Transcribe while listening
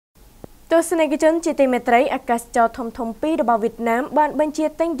ទស្សនិកជនជាទីមេត្រីអាកាសចរធំៗពីររបស់វៀតណាមបានបញ្ជា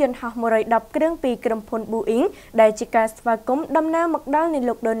ទិញយន្តហោះ110គ្រឿងពីក្រុមហ៊ុន Boeing ដែលជាការស្វាគមន៍ដំណើរមកដល់នៃ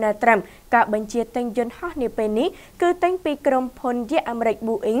លោក Donald Trump ការបញ្ជាទិញយន្តហោះនាពេលនេះគឺទិញពីក្រុមហ៊ុនយេអាមេរិក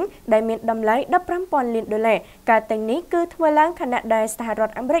Boeing ដែលមានតម្លៃ$15,000 លានការទិញនេះគឺធ្វើឡើងខណៈដែលសហរ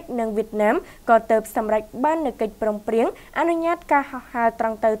ដ្ឋអាមេរិកនិងវៀតណាមក៏ទើបសម្រេចបាននូវកិច្ចព្រមព្រៀងអនុញ្ញាតការហោះហើរត្រ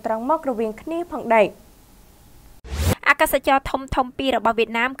ង់ទៅត្រង់មករវាងគ្នាផងដែរអាកាសចរធំពីររបស់វៀត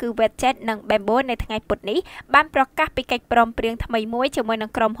ណាមគឺ WestJet និង Boeing នៅថ្ងៃពុធនេះបានប្រកាសពីកិច្ចព្រមព្រៀងថ្មីមួយជាមួយនឹ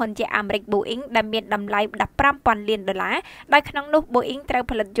ងក្រុមហ៊ុនជាអាមេរិក Boeing ដែលមានតម្លៃ$15,000 លានដោយក្នុងនោះ Boeing ត្រូវ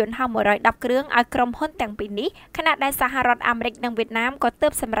ផលិតយន្តហោះ110គ្រឿងឲ្យក្រុមហ៊ុនទាំងពីរនេះខណៈដែលសហរដ្ឋអាមេរិកនិងវៀតណាមក៏ទើ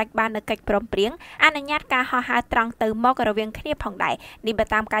បសម្រេចបាននូវកិច្ចព្រមព្រៀងអនុញ្ញាតការហោះហើរត្រង់ទៅមករវាងគ្នាផងដែរនេះបើ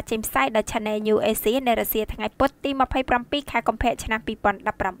តាមការចេញផ្សាយដោយ Channel News Asia នៅរសៀលថ្ងៃពុធទី27ខែកុម្ភៈឆ្នាំ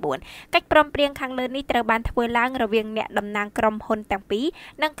2019កិច្ចព្រមព្រៀងខាងលើនេះត្រូវបានធ្វើឡើងរវាងអ្នកតំណាងក្រុមហ៊ុនទាំងពីរ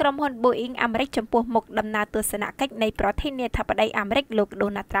និងក្រុមហ៊ុន Boeing អាមេរិកចំពោះមុខដំណើរទស្សនកិច្ចនៃប្រធានាធិបតីអាមេរិកលោក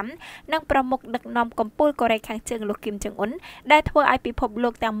Donald Trump និងប្រមុខដឹកនាំកម្ពុជាកូរ៉េខាងជើងលោក Kim Jong Un ដែលធ្វើឲ្យពិភពលោ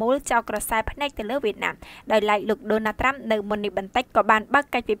កទាំងមូលចោទក្រសែភ្នែកទៅលើវៀតណាមដោយឡែកលោក Donald Trump នៅមុននេះបន្តិចក៏បានបើក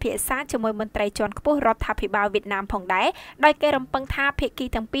កិច្ចពិភាក្សាជាមួយមន្ត្រីជាន់ខ្ពស់រដ្ឋាភិបាលវៀតណាមផងដែរដោយគេរំពឹងថាភាគី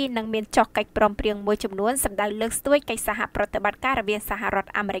ទាំងពីរនឹងមានចុះកិច្ចព្រមព្រៀងមួយចំនួនសម្ដៅលើកស្ទួយកិច្ចសហប្រតិបត្តិការរវាងសហរដ្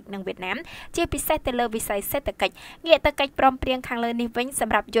ឋអាមេរិកនិងវៀតណាមជាពិសេសទៅលើវិស័យសេដ្ឋកិច្ចងាកទៅកិច្ចព្រមព្រៀងខាងលើនេះវិញស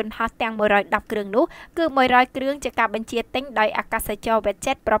ម្រាប់យន្តហោះទាំង110គ្រឿងនោះគឺ100គ្រឿងជាការបញ្ជាទិញដោយអាកាសចរ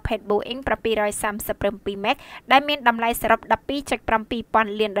WestJet ប្រភេទ Boeing 737 MAX ដែលមានតម្លៃសរុប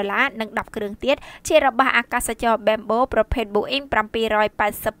$12.7 លាននិង10គ្រឿងទៀតជារបស់អាកាសចរ Bamboo ប្រភេទ Boeing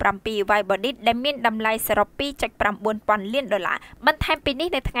 787 Widebody ដែលមានតម្លៃសរុប$2.9 លានបន្ថែមពីនេះ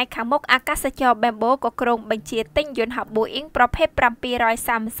នៅថ្ងៃខាងមុខអាកាសចរ Bamboo ក៏គ្រោងបញ្ជាទិញយន្តហោះ Boeing ប្រភេទ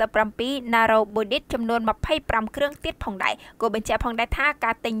737 Narrowbody ចំនួន25គ្រឿងទៀតផងដែរគូបញ្ជាក់ផងដែរថា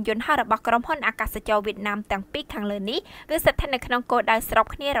ការទិញយន្តហោះរបស់ក្រុមហ៊ុនអាកាសចរវៀតណាមទាំងពីរខាងលើនេះគឺស្ថិតនៅក្នុងគោលដៅស្រប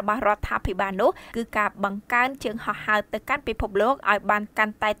គ្នារបស់រដ្ឋាភិបាលនោះគឺការបង្កើនជើងហោះហើរទៅកាន់ពិភពលោកឲ្យបានកា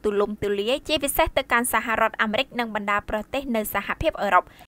ន់តែទូលំទូលាយជាពិសេសទៅកាន់សហរដ្ឋអាមេរិកនិងបណ្ដាប្រទេសនៅសហភាពអឺរ៉ុប